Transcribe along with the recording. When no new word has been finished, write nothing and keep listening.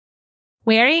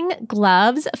Wearing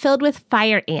gloves filled with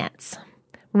fire ants,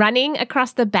 running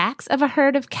across the backs of a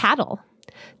herd of cattle,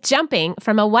 jumping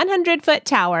from a 100-foot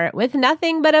tower with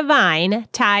nothing but a vine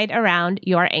tied around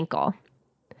your ankle.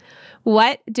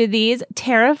 What do these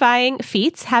terrifying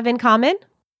feats have in common?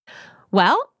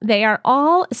 Well, they are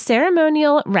all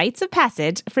ceremonial rites of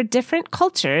passage for different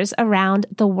cultures around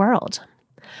the world.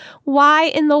 Why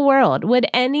in the world would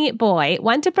any boy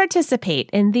want to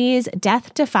participate in these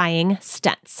death-defying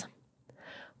stunts?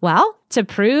 Well, to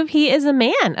prove he is a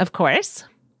man, of course.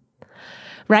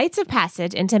 Rites of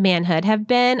passage into manhood have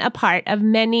been a part of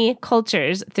many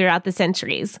cultures throughout the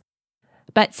centuries.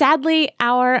 But sadly,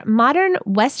 our modern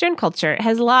Western culture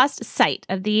has lost sight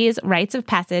of these rites of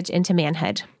passage into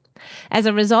manhood. As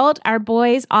a result, our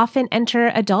boys often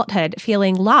enter adulthood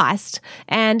feeling lost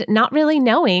and not really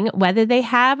knowing whether they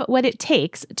have what it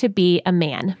takes to be a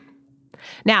man.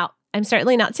 Now, I'm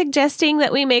certainly not suggesting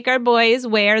that we make our boys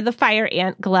wear the fire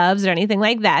ant gloves or anything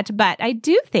like that, but I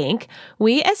do think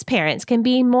we as parents can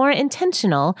be more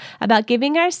intentional about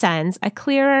giving our sons a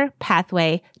clearer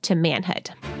pathway to manhood.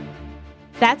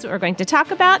 That's what we're going to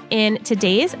talk about in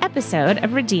today's episode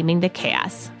of Redeeming the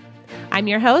Chaos. I'm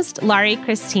your host, Laurie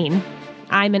Christine.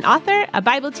 I'm an author, a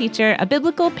Bible teacher, a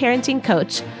biblical parenting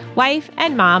coach, wife,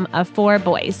 and mom of 4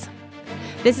 boys.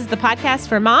 This is the podcast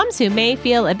for moms who may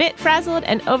feel a bit frazzled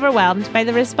and overwhelmed by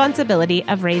the responsibility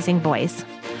of raising boys.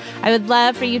 I would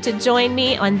love for you to join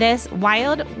me on this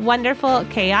wild, wonderful,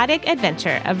 chaotic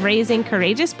adventure of raising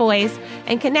courageous boys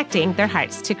and connecting their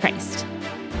hearts to Christ.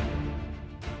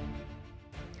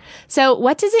 So,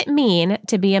 what does it mean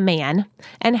to be a man?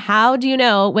 And how do you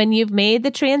know when you've made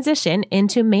the transition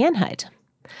into manhood?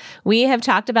 We have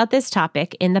talked about this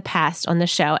topic in the past on the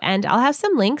show, and I'll have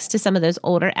some links to some of those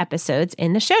older episodes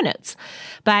in the show notes.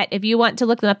 But if you want to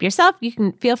look them up yourself, you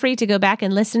can feel free to go back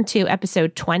and listen to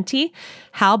episode 20,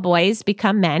 How Boys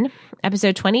Become Men,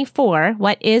 episode 24,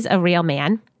 What is a Real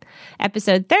Man,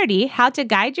 episode 30, How to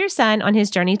Guide Your Son on His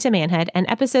Journey to Manhood, and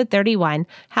episode 31,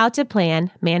 How to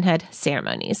Plan Manhood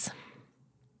Ceremonies.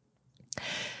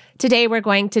 Today, we're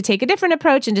going to take a different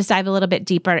approach and just dive a little bit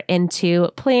deeper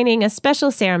into planning a special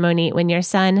ceremony when your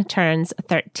son turns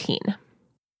 13.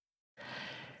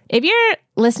 If you're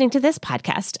listening to this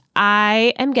podcast,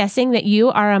 I am guessing that you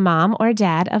are a mom or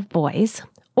dad of boys,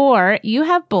 or you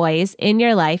have boys in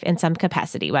your life in some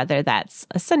capacity, whether that's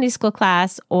a Sunday school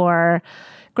class or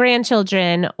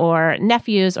grandchildren or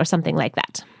nephews or something like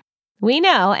that. We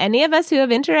know any of us who have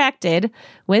interacted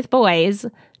with boys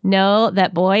know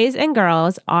that boys and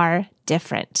girls are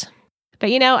different. But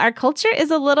our culture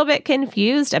is a little bit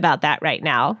confused about that right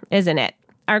now, isn't it?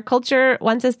 Our culture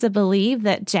wants us to believe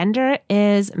that gender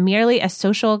is merely a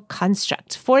social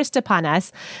construct forced upon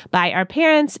us by our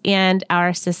parents and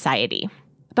our society.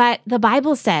 But the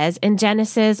Bible says in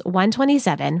Genesis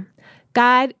 1:27,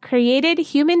 God created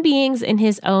human beings in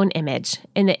His own image.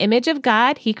 In the image of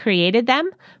God, He created them.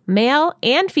 Male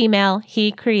and female,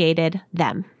 He created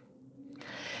them.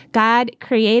 God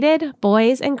created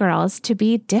boys and girls to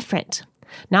be different,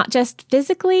 not just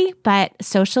physically, but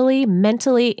socially,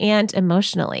 mentally, and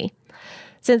emotionally.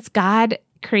 Since God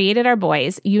created our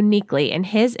boys uniquely in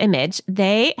His image,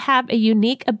 they have a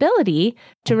unique ability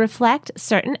to reflect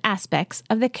certain aspects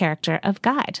of the character of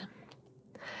God.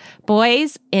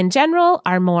 Boys, in general,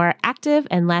 are more active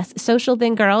and less social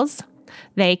than girls.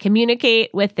 They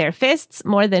communicate with their fists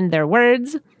more than their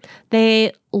words.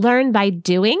 They learn by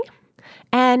doing.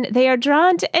 And they are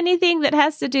drawn to anything that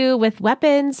has to do with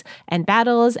weapons and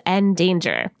battles and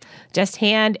danger. Just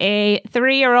hand a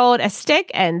 3-year-old a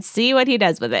stick and see what he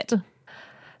does with it.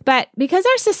 But because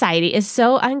our society is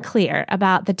so unclear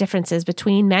about the differences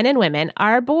between men and women,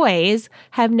 our boys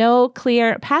have no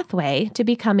clear pathway to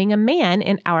becoming a man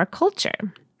in our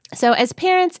culture. So as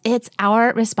parents, it's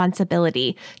our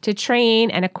responsibility to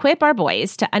train and equip our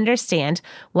boys to understand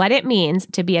what it means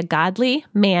to be a godly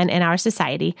man in our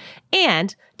society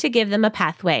and to give them a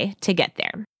pathway to get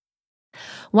there.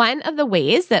 One of the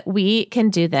ways that we can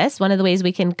do this, one of the ways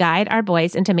we can guide our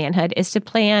boys into manhood is to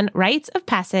plan rites of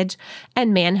passage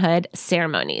and manhood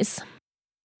ceremonies.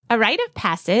 A rite of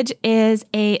passage is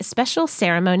a special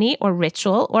ceremony or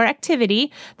ritual or activity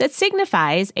that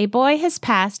signifies a boy has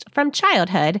passed from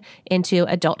childhood into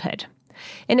adulthood.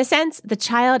 In a sense, the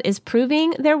child is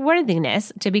proving their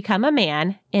worthiness to become a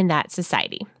man in that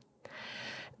society.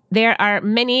 There are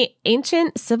many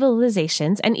ancient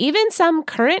civilizations and even some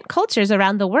current cultures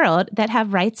around the world that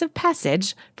have rites of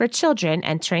passage for children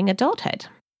entering adulthood.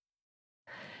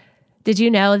 Did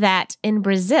you know that in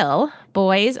Brazil,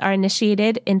 boys are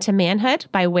initiated into manhood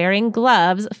by wearing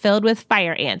gloves filled with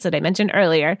fire ants that I mentioned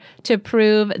earlier to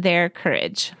prove their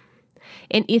courage?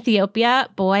 In Ethiopia,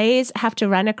 boys have to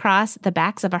run across the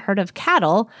backs of a herd of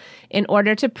cattle in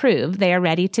order to prove they are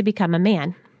ready to become a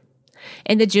man.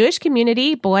 In the Jewish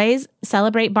community, boys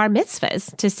celebrate bar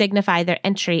mitzvahs to signify their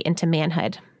entry into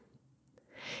manhood.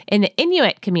 In the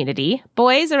Inuit community,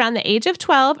 boys around the age of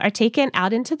 12 are taken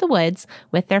out into the woods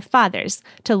with their fathers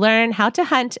to learn how to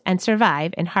hunt and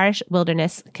survive in harsh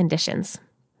wilderness conditions.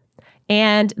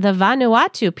 And the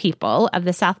Vanuatu people of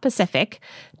the South Pacific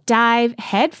dive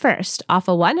headfirst off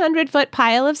a 100-foot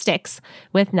pile of sticks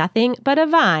with nothing but a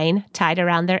vine tied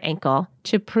around their ankle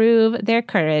to prove their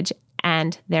courage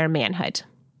and their manhood.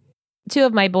 Two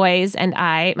of my boys and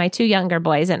I, my two younger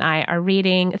boys and I, are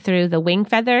reading through the Wing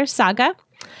Feather saga.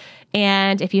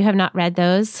 And if you have not read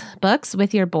those books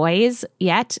with your boys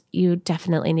yet, you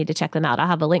definitely need to check them out. I'll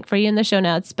have a link for you in the show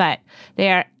notes, but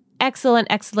they are excellent,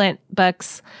 excellent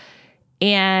books.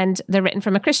 And they're written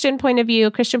from a Christian point of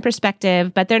view, Christian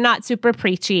perspective, but they're not super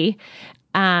preachy.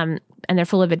 And they're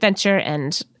full of adventure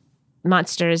and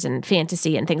monsters and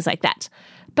fantasy and things like that.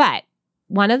 But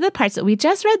one of the parts that we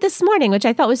just read this morning, which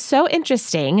I thought was so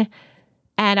interesting,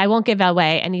 and I won't give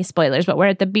away any spoilers, but we're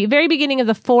at the very beginning of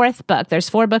the fourth book. There's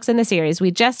 4 books in the series. We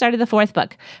just started the 4th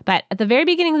book. But at the very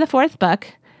beginning of the 4th book,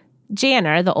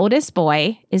 Janner, the oldest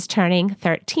boy, is turning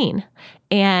 13.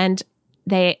 And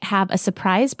they have a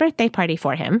surprise birthday party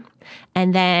for him.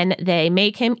 And then they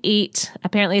make him eat.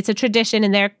 Apparently it's a tradition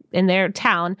in their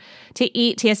town to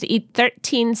eat. He has to eat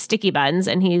 13 sticky buns,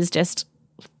 and he's just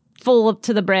full up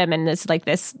to the brim, and it's like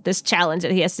this challenge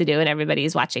that he has to do, and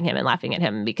everybody's watching him and laughing at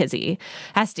him because he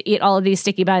has to eat all of these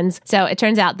sticky buns. So it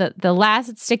turns out that the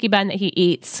last sticky bun that he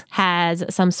eats has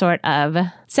some sort of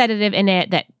sedative in it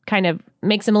that kind of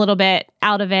makes him a little bit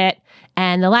out of it.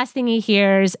 And the last thing he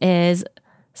hears is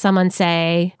someone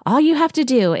say, "All you have to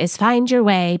do is find your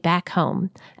way back home."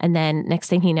 And then next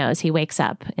thing he knows, he wakes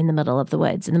up in the middle of the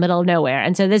woods, in the middle of nowhere.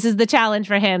 And so this is the challenge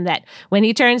for him, that when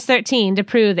he turns 13 to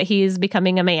prove that he's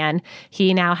becoming a man,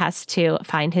 he now has to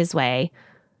find his way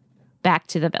back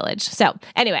to the village. So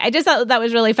anyway, I just thought that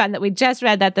was really fun that we just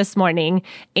read that this morning.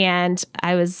 And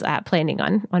I was planning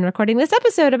on recording this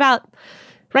episode about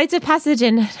rites of passage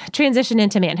and transition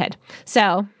into manhood.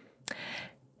 So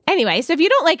anyway, so if you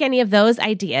don't like any of those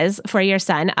ideas for your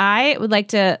son, I would like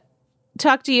to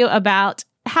talk to you about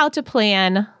how to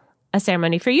plan a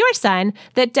ceremony for your son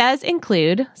that does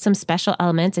include some special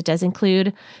elements. It does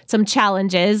include some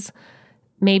challenges,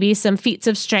 maybe some feats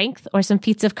of strength or some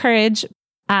feats of courage.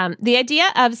 The idea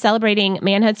of celebrating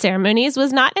manhood ceremonies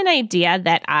was not an idea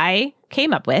that I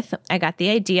came up with. I got the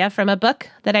idea from a book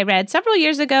that I read several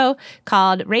years ago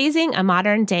called Raising a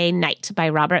Modern Day Knight by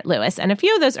Robert Lewis. And a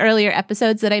few of those earlier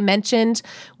episodes that I mentioned,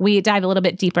 we dive a little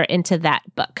bit deeper into that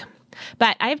book.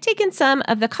 But I have taken some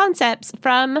of the concepts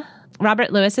from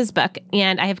Robert Lewis's book,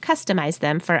 and I have customized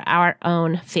them for our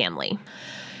own family.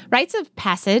 Rites of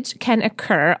passage can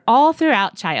occur all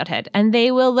throughout childhood, and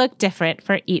they will look different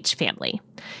for each family.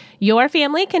 Your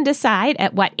family can decide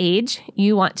at what age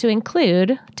you want to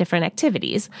include different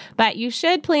activities, but you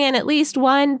should plan at least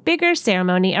one bigger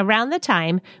ceremony around the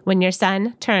time when your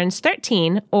son turns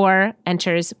 13 or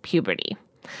enters puberty.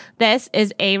 This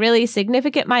is a really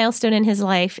significant milestone in his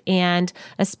life, and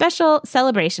a special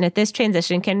celebration at this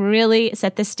transition can really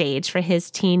set the stage for his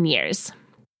teen years.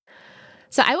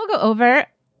 So I will go over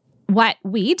what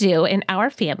we do in our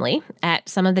family at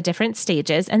some of the different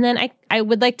stages. And then I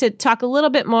would like to talk a little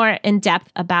bit more in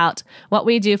depth about what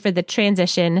we do for the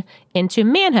transition into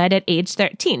manhood at age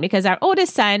 13, because our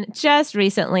oldest son just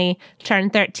recently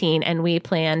turned 13 and we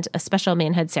planned a special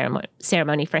manhood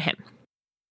ceremony for him.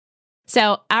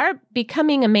 So our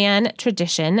Becoming a Man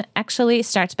tradition actually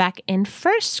starts back in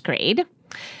first grade.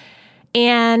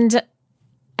 And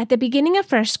at the beginning of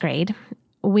first grade,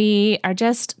 we are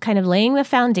just kind of laying the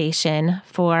foundation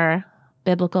for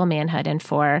biblical manhood and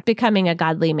for becoming a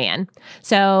godly man.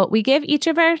 So we give each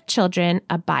of our children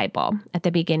a Bible at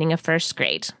the beginning of first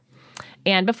grade.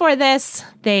 And before this,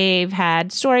 they've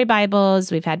had story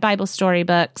Bibles, we've had Bible story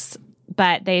books,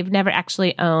 but they've never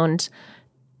actually owned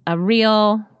a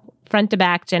real front to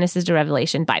back Genesis to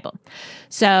Revelation Bible.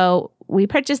 So we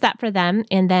purchased that for them,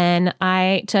 and then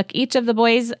I took each of the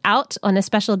boys out on a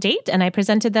special date, and I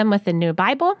presented them with a new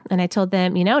Bible, and I told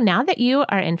them, now that you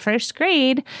are in first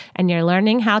grade and you're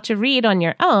learning how to read on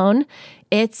your own,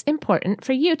 it's important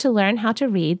for you to learn how to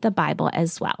read the Bible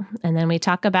as well. And then we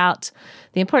talk about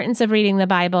the importance of reading the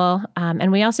Bible.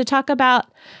 And we also talk about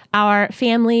our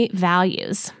family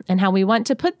values and how we want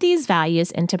to put these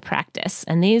values into practice.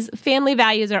 And these family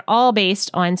values are all based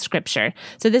on Scripture.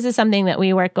 So this is something that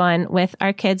we work on with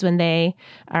our kids when they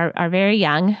are very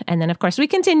young. And then, of course, we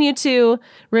continue to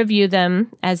review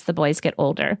them as the boys get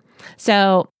older.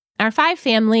 So our 5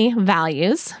 family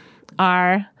values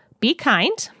are be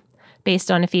kind,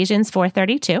 based on Ephesians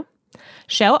 4:32,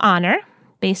 show honor,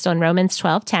 based on Romans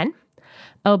 12:10,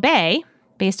 obey,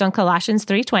 based on Colossians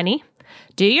 3:20,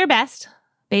 do your best,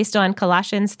 based on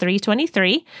Colossians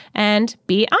 3:23, and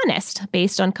be honest,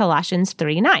 based on Colossians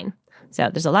 3:9. So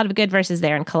there's a lot of good verses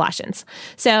there in Colossians.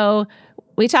 So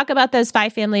we talk about those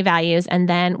 5 family values, and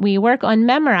then we work on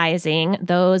memorizing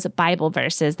those Bible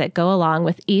verses that go along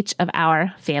with each of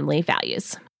our family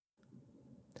values.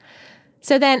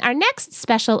 So then our next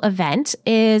special event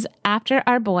is after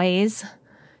our boys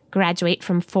graduate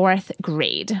from 4th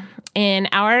grade. In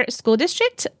our school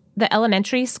district, the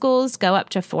elementary schools go up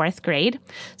to 4th grade.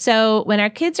 So when our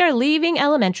kids are leaving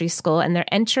elementary school and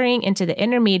they're entering into the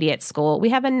intermediate school, we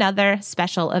have another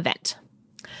special event.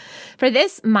 For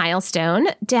this milestone,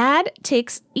 Dad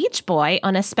takes each boy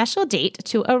on a special date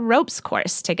to a ropes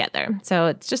course together. So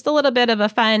it's just a little bit of a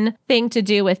fun thing to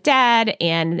do with Dad,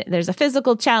 and there's a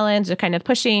physical challenge. They're kind of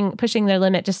pushing their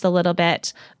limit just a little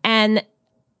bit. And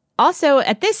also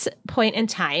at this point in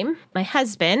time, my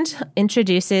husband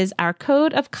introduces our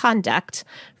code of conduct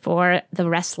for the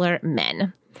wrestler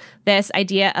men. This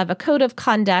idea of a code of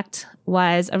conduct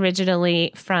was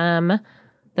originally from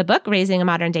the book, Raising a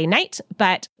Modern Day Knight,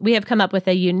 but we have come up with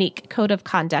a unique code of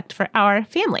conduct for our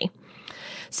family.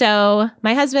 So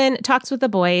my husband talks with the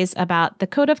boys about the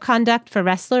code of conduct for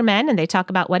wrestler men, and they talk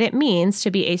about what it means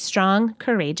to be a strong,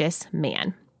 courageous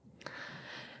man.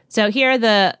 So here are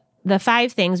the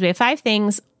 5 things. We have 5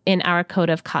 things in our code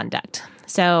of conduct.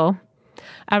 So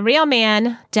a real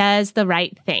man does the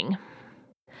right thing.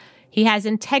 He has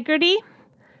integrity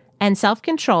and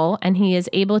self-control, and he is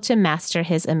able to master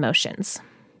his emotions.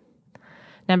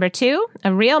 Number 2,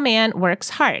 a real man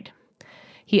works hard.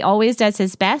 He always does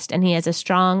his best, and he has a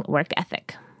strong work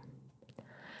ethic.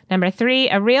 Number 3,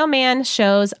 a real man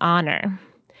shows honor.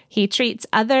 He treats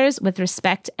others with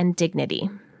respect and dignity.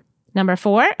 Number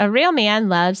 4, a real man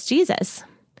loves Jesus.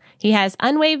 He has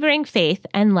unwavering faith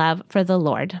and love for the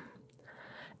Lord.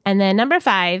 And then number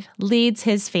 5, leads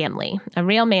his family. A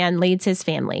real man leads his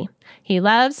family. He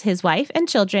loves his wife and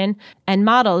children and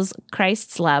models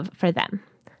Christ's love for them.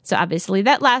 So obviously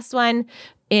that last one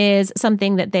is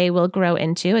something that they will grow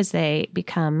into as they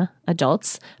become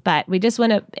adults. But we just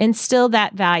want to instill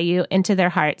that value into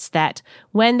their hearts that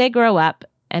when they grow up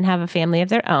and have a family of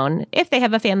their own, if they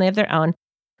have a family of their own,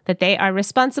 that they are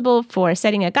responsible for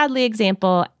setting a godly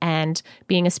example and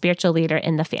being a spiritual leader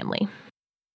in the family.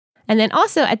 And then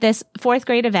also at this 4th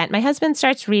grade event, my husband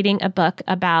starts reading a book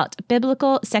about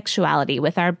biblical sexuality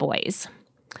with our boys.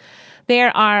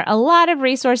 There are a lot of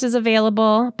resources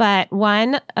available, but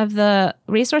one of the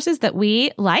resources that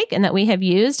we like and that we have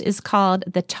used is called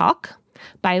The Talk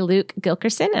by Luke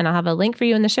Gilkerson, and I'll have a link for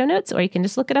you in the show notes, or you can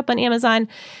just look it up on Amazon.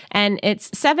 And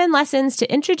it's 7 lessons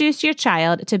to introduce your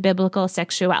child to biblical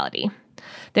sexuality.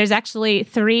 There's actually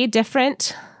 3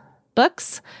 different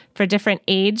books for different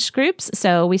age groups.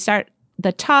 So we start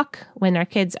The Talk when our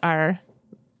kids are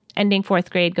ending 4th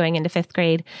grade, going into 5th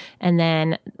grade, and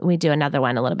then we do another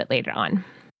one a little bit later on.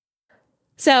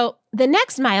 So the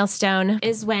next milestone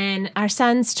is when our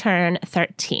sons turn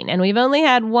 13, and we've only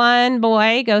had one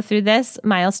boy go through this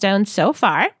milestone so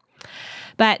far,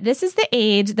 but this is the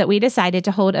age that we decided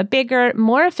to hold a bigger,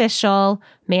 more official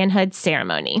manhood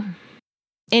ceremony.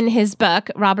 In his book,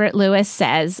 Robert Lewis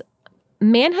says,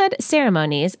 "Manhood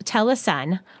ceremonies tell a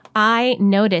son, I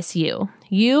notice you.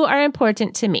 You are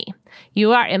important to me.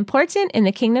 You are important in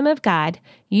the kingdom of God.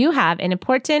 You have an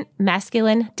important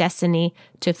masculine destiny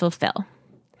to fulfill."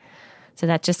 So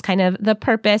that's just kind of the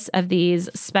purpose of these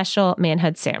special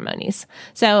manhood ceremonies.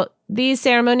 So these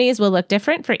ceremonies will look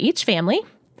different for each family,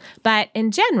 but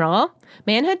in general,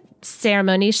 manhood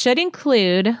ceremonies should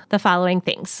include the following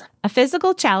things: a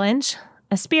physical challenge,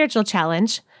 a spiritual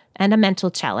challenge, and a mental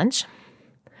challenge.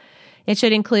 It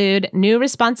should include new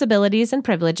responsibilities and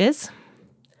privileges.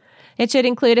 It should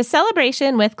include a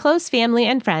celebration with close family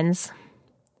and friends.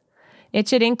 It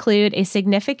should include a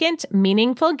significant,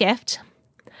 meaningful gift.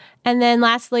 And then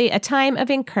lastly, a time of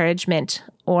encouragement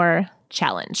or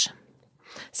challenge.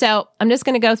 So I'm just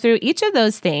going to go through each of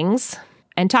those things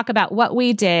and talk about what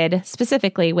we did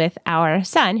specifically with our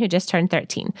son who just turned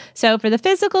 13. So for the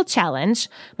physical challenge,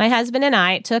 my husband and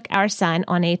I took our son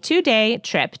on a 2-day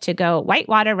trip to go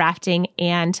whitewater rafting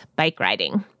and bike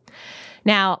riding.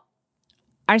 Now,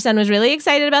 our son was really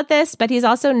excited about this, but he's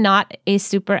also not a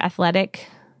super athletic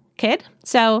kid.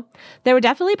 So there were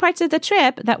definitely parts of the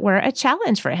trip that were a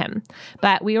challenge for him,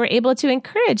 but we were able to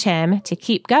encourage him to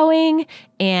keep going,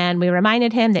 and we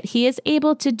reminded him that he is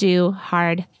able to do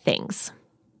hard things.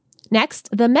 Next,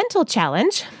 the mental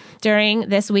challenge. During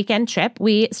this weekend trip,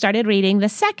 we started reading the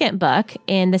second book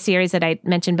in the series that I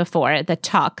mentioned before, the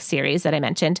Talk series that I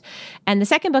mentioned. And the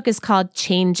second book is called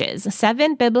Changes,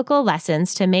 7 Biblical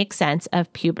Lessons to Make Sense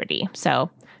of Puberty. So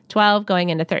 12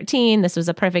 going into 13, this was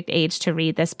a perfect age to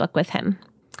read this book with him.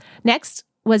 Next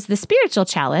was the spiritual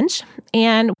challenge,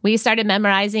 and we started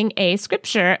memorizing a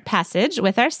scripture passage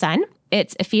with our son.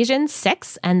 It's Ephesians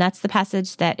 6, and that's the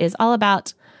passage that is all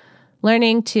about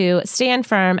learning to stand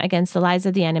firm against the lies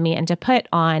of the enemy and to put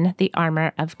on the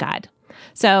armor of God.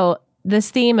 So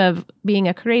this theme of being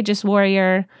a courageous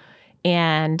warrior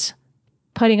and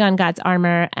putting on God's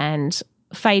armor and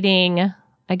fighting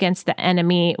against the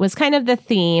enemy was kind of the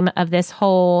theme of this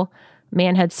whole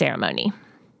manhood ceremony.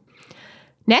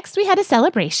 Next, we had a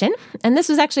celebration, and this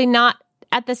was actually not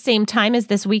at the same time as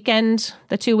this weekend,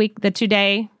 the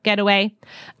 2-day getaway.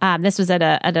 This was at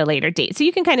a later date. So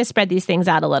you can kind of spread these things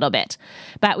out a little bit.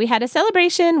 But we had a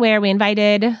celebration where we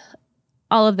invited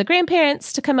all of the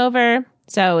grandparents to come over.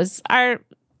 So it was our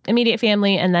immediate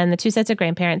family and then the 2 sets of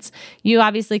grandparents. You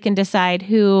obviously can decide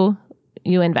who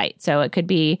you invite. So it could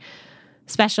be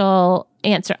special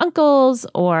aunts or uncles,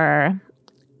 or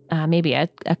maybe a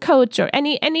coach, or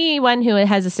anyone who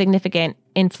has a significant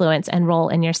influence and role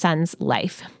in your son's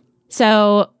life.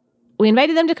 So we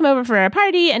invited them to come over for our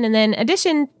party, and then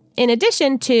in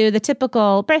addition to the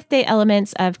typical birthday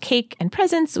elements of cake and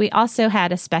presents, we also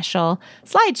had a special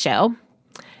slideshow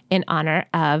in honor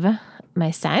of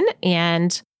my son,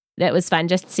 and that was fun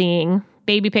just seeing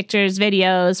baby pictures,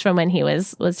 videos from when he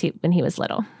was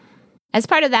little. As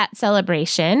part of that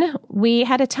celebration, we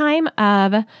had a time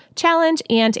of challenge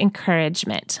and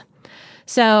encouragement.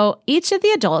 So each of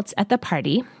the adults at the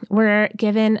party were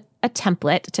given a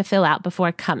template to fill out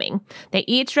before coming. They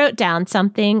each wrote down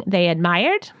something they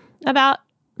admired about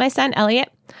my son, Elliot.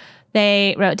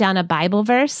 They wrote down a Bible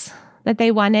verse that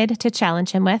they wanted to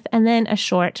challenge him with, and then a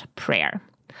short prayer.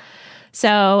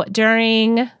 So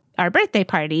during our birthday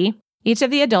party, each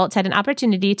of the adults had an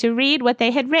opportunity to read what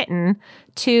they had written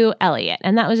to Elliot.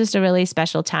 And that was just a really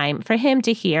special time for him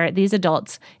to hear these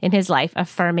adults in his life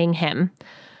affirming him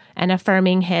and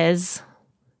affirming his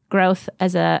growth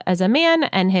as a man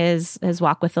and his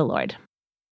walk with the Lord.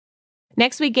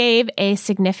 Next, we gave a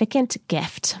significant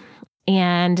gift.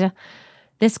 And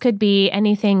this could be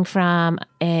anything from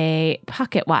a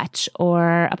pocket watch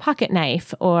or a pocket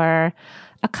knife or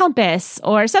a compass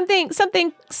or something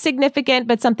significant,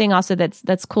 but something also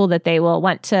that's cool that they will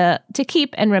want to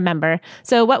keep and remember.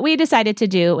 So what we decided to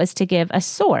do was to give a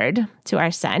sword to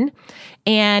our son,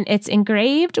 and it's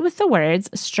engraved with the words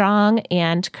strong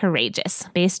and courageous,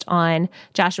 based on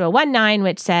Joshua 1:9,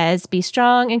 which says, "Be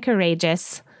strong and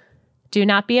courageous. Do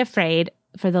not be afraid,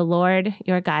 for the Lord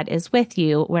your God is with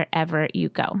you wherever you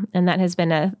go." And that has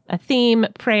been a theme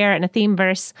prayer and a theme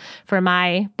verse for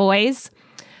my boys.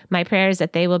 My prayer is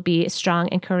that they will be strong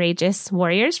and courageous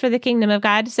warriors for the kingdom of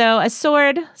God. So a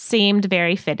sword seemed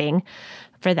very fitting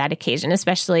for that occasion,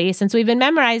 especially since we've been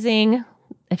memorizing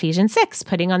Ephesians 6,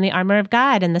 putting on the armor of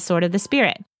God and the sword of the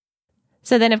Spirit.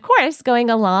 So then, of course, going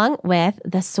along with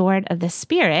the sword of the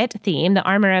Spirit theme, the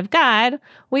armor of God,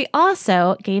 we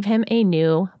also gave him a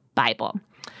new Bible.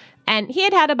 And he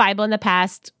had had a Bible in the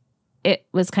past. It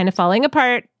was kind of falling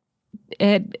apart.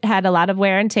 It had a lot of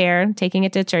wear and tear, taking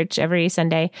it to church every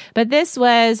Sunday. But this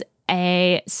was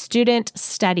a student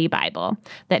study Bible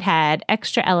that had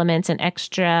extra elements and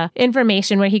extra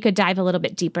information where he could dive a little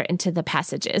bit deeper into the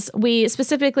passages. We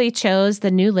specifically chose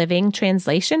the New Living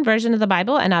Translation version of the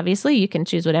Bible, and obviously you can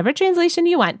choose whatever translation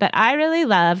you want, but I really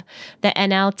love the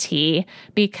NLT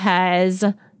because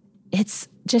it's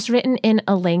just written in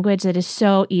a language that is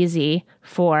so easy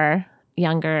for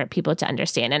younger people to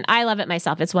understand. And I love it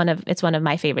myself. It's one of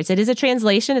my favorites. It is a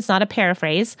translation. It's not a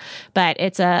paraphrase, but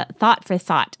it's a thought for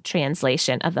thought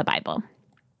translation of the Bible.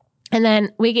 And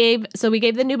then we gave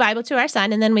the new Bible to our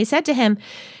son. And then we said to him,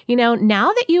 now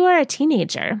that you are a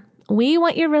teenager, we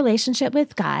want your relationship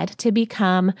with God to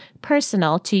become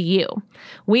personal to you.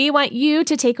 We want you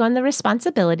to take on the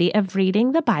responsibility of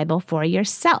reading the Bible for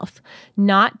yourself,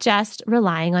 not just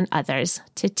relying on others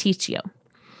to teach you.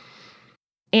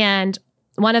 And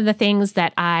one of the things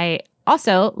that I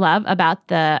also love about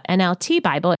the NLT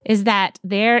Bible is that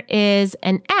there is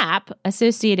an app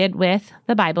associated with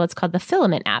the Bible. It's called the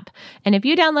Filament app. And if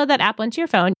you download that app onto your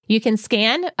phone, you can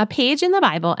scan a page in the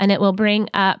Bible and it will bring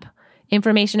up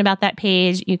information about that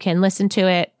page. You can listen to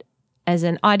it as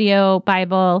an audio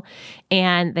Bible,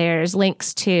 and there's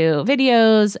links to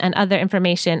videos and other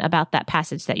information about that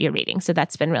passage that you're reading. So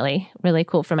that's been really, really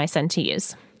cool for my son to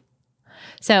use.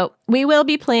 So we will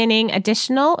be planning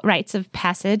additional rites of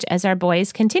passage as our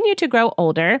boys continue to grow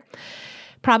older,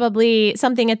 probably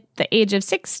something at the age of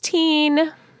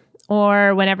 16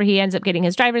 or whenever he ends up getting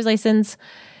his driver's license,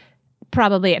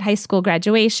 probably at high school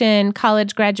graduation,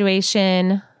 college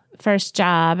graduation, first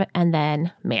job, and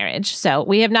then marriage. So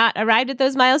we have not arrived at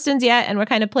those milestones yet, and we're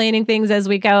kind of planning things as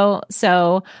we go.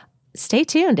 So stay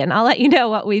tuned, and I'll let you know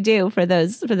what we do for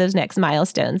those next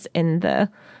milestones in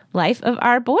the life of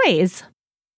our boys.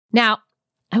 Now,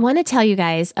 I want to tell you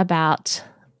guys about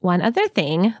one other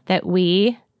thing that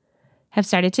we have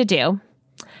started to do,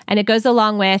 and it goes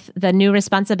along with the new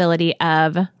responsibility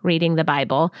of reading the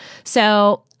Bible.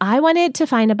 So I wanted to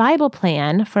find a Bible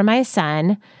plan for my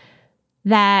son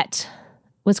that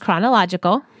was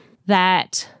chronological,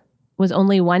 that was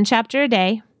only one chapter a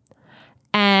day,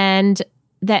 and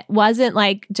that wasn't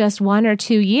like just 1 or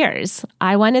 2 years.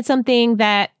 I wanted something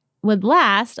that would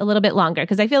last a little bit longer,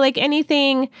 because I feel like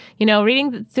anything,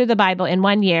 reading through the Bible in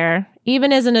 1 year,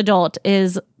 even as an adult,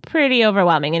 is pretty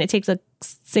overwhelming, and it takes a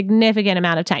significant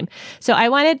amount of time. So I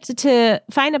wanted to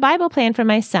find a Bible plan for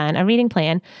my son, a reading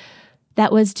plan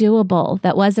that was doable,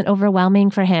 that wasn't overwhelming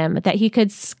for him, that he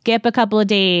could skip a couple of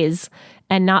days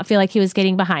and not feel like he was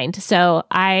getting behind. So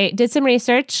I did some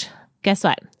research. Guess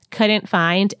what? Couldn't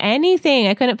find anything.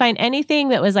 I couldn't find anything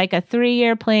that was like a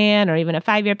 3-year plan or even a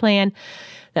 5-year plan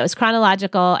that was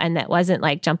chronological and that wasn't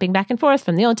like jumping back and forth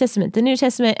from the Old Testament to the New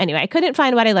Testament. Anyway, I couldn't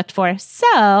find what I looked for.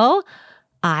 So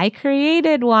I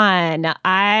created one.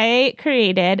 I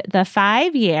created the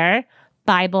 5-year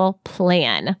Bible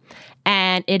plan.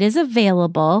 And it is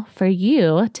available for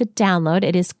you to download.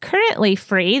 It is currently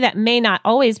free. That may not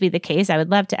always be the case. I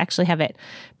would love to actually have it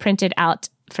printed out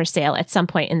for sale at some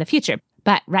point in the future.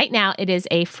 But right now, it is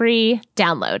a free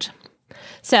download.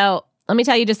 So let me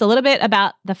tell you just a little bit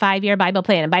about the 5-year Bible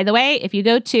plan. And by the way, if you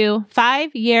go to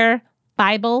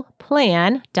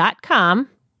 5yearbibleplan.com,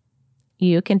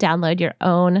 you can download your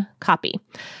own copy.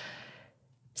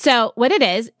 So what it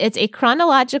is, it's a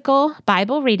chronological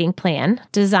Bible reading plan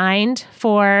designed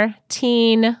for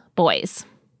teen boys.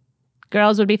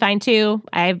 Girls would be fine too.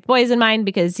 I have boys in mind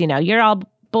because, you're all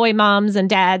boy moms and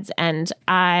dads, and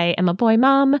I am a boy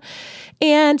mom.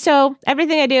 And so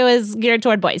everything I do is geared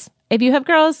toward boys. If you have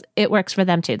girls, it works for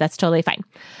them too. That's totally fine.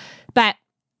 But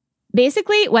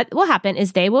basically what will happen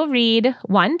is they will read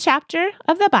one chapter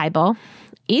of the Bible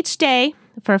each day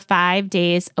for 5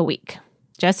 days a week,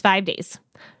 just 5 days.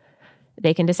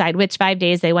 They can decide which 5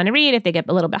 days they want to read. If they get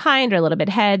a little behind or a little bit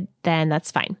ahead, then that's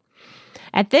fine.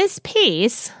 At this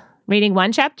pace, reading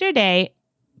one chapter a day,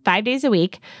 5 days a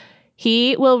week,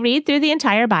 he will read through the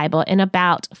entire Bible in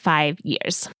about 5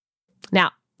 years. Now,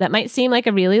 that might seem like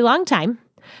a really long time,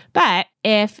 but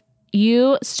if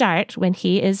you start when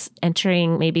he is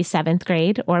entering maybe 7th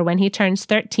grade or when he turns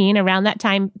 13, around that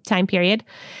time period,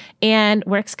 and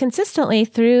works consistently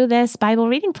through this Bible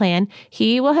reading plan,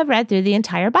 he will have read through the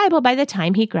entire Bible by the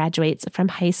time he graduates from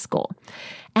high school.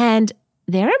 And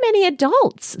there are many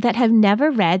adults that have never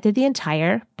read through the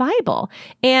entire Bible.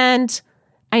 And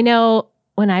I know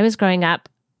when I was growing up,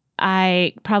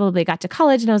 I probably got to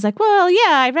college and I was like, well,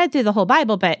 yeah, I read through the whole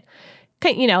Bible, but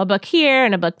a book here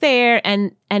and a book there.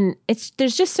 And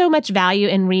there's just so much value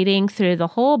in reading through the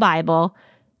whole Bible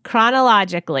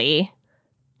chronologically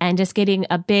and just getting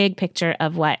a big picture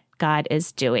of what God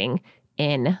is doing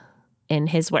in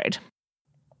his word.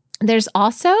 There's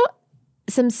also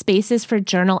some spaces for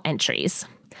journal entries,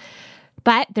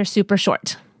 but they're super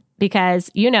short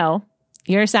because,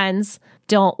 your sons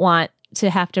don't want to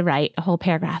have to write a whole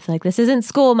paragraph. Like, this isn't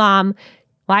school, Mom.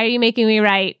 Why are you making me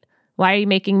write? Why are you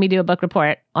making me do a book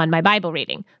report on my Bible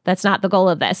reading? That's not the goal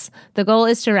of this. The goal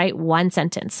is to write one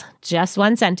sentence, just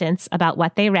one sentence about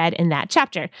what they read in that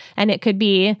chapter. And it could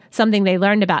be something they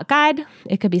learned about God.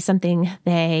 It could be something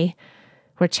they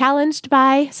were challenged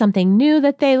by, something new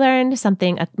that they learned,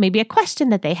 something, maybe a question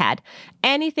that they had,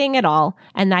 anything at all.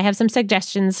 And I have some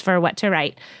suggestions for what to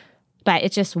write, but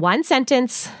it's just one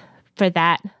sentence for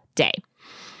that day.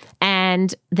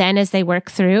 And then as they work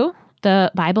through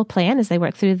the Bible plan, as they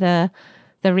work through the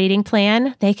reading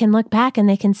plan, they can look back and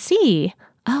they can see,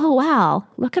 oh, wow,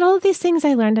 look at all of these things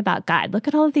I learned about God. Look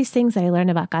at all of these things that I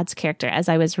learned about God's character as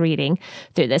I was reading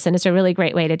through this. And it's a really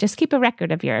great way to just keep a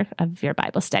record of your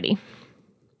Bible study.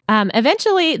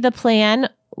 Eventually, the plan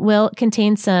will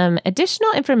contain some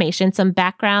additional information, some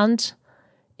background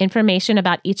information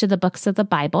about each of the books of the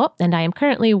Bible, and I am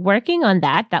currently working on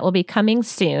that. That will be coming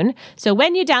soon. So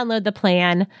when you download the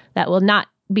plan, that will not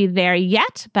be there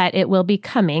yet, but it will be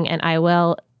coming, and I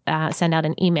will send out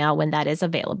an email when that is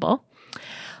available.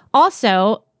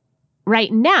 Also,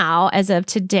 right now, as of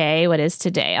today, what is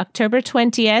today? October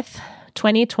 20th,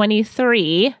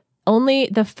 2023, only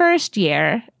the first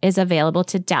year is available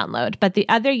to download, but the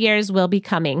other years will be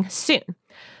coming soon.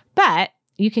 But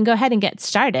you can go ahead and get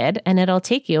started, and it'll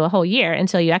take you a whole year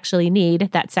until you actually need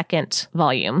that second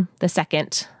volume, the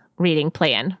second reading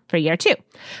plan for year 2.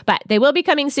 But they will be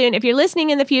coming soon. If you're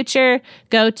listening in the future,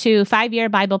 go to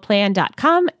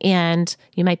 5yearbibleplan.com, and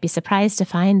you might be surprised to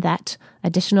find that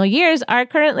additional years are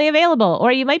currently available,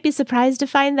 or you might be surprised to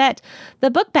find that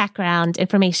the book background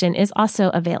information is also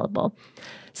available.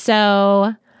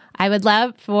 So I would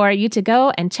love for you to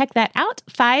go and check that out,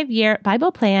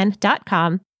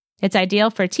 5yearbibleplan.com. It's ideal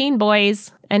for teen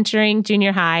boys entering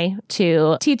junior high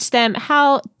to teach them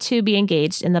how to be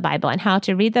engaged in the Bible and how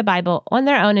to read the Bible on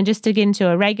their own and just to get into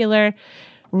a regular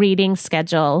reading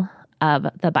schedule of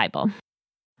the Bible.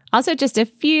 Also, just a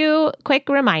few quick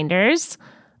reminders.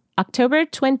 October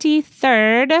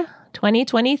 23rd,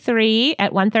 2023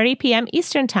 at 1:30 p.m.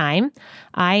 Eastern Time,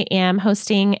 I am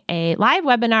hosting a live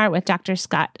webinar with Dr.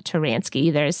 Scott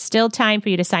Turansky. There's still time for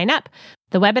you to sign up.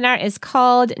 The webinar is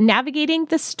called Navigating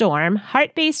the Storm,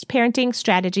 Heart-Based Parenting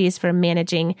Strategies for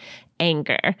Managing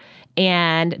Anger.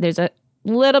 And there's a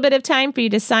little bit of time for you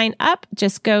to sign up.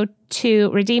 Just go to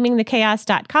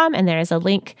redeemingthechaos.com, and there is a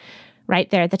link right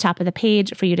there at the top of the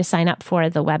page for you to sign up for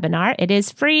the webinar. It is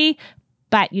free,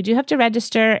 but you do have to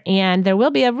register, and there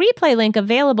will be a replay link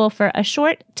available for a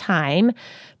short time,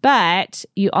 but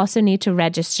you also need to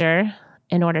register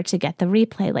in order to get the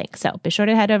replay link. So be sure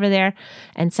to head over there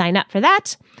and sign up for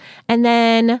that. And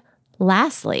then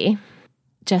lastly,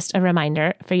 just a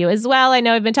reminder for you as well, I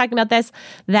know I've been talking about this,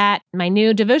 that my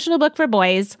new devotional book for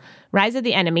boys, Rise of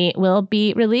the Enemy, will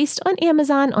be released on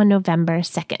Amazon on November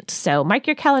 2nd. So mark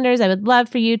your calendars. I would love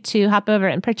for you to hop over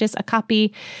and purchase a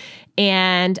copy.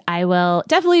 And I will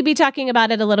definitely be talking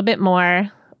about it a little bit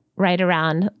more right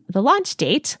around the launch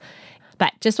date.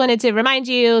 But just wanted to remind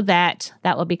you that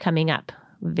that will be coming up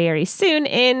very soon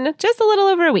in just a little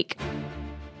over a week.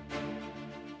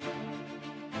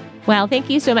 Well,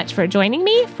 thank you so much for joining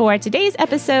me for today's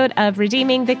episode of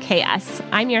Redeeming the Chaos.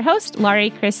 I'm your host, Laurie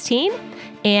Christine,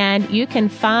 and you can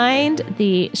find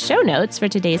the show notes for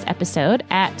today's episode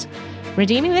at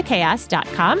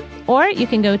redeemingthechaos.com, or you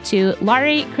can go to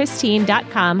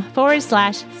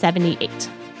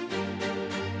lauriechristine.com/78.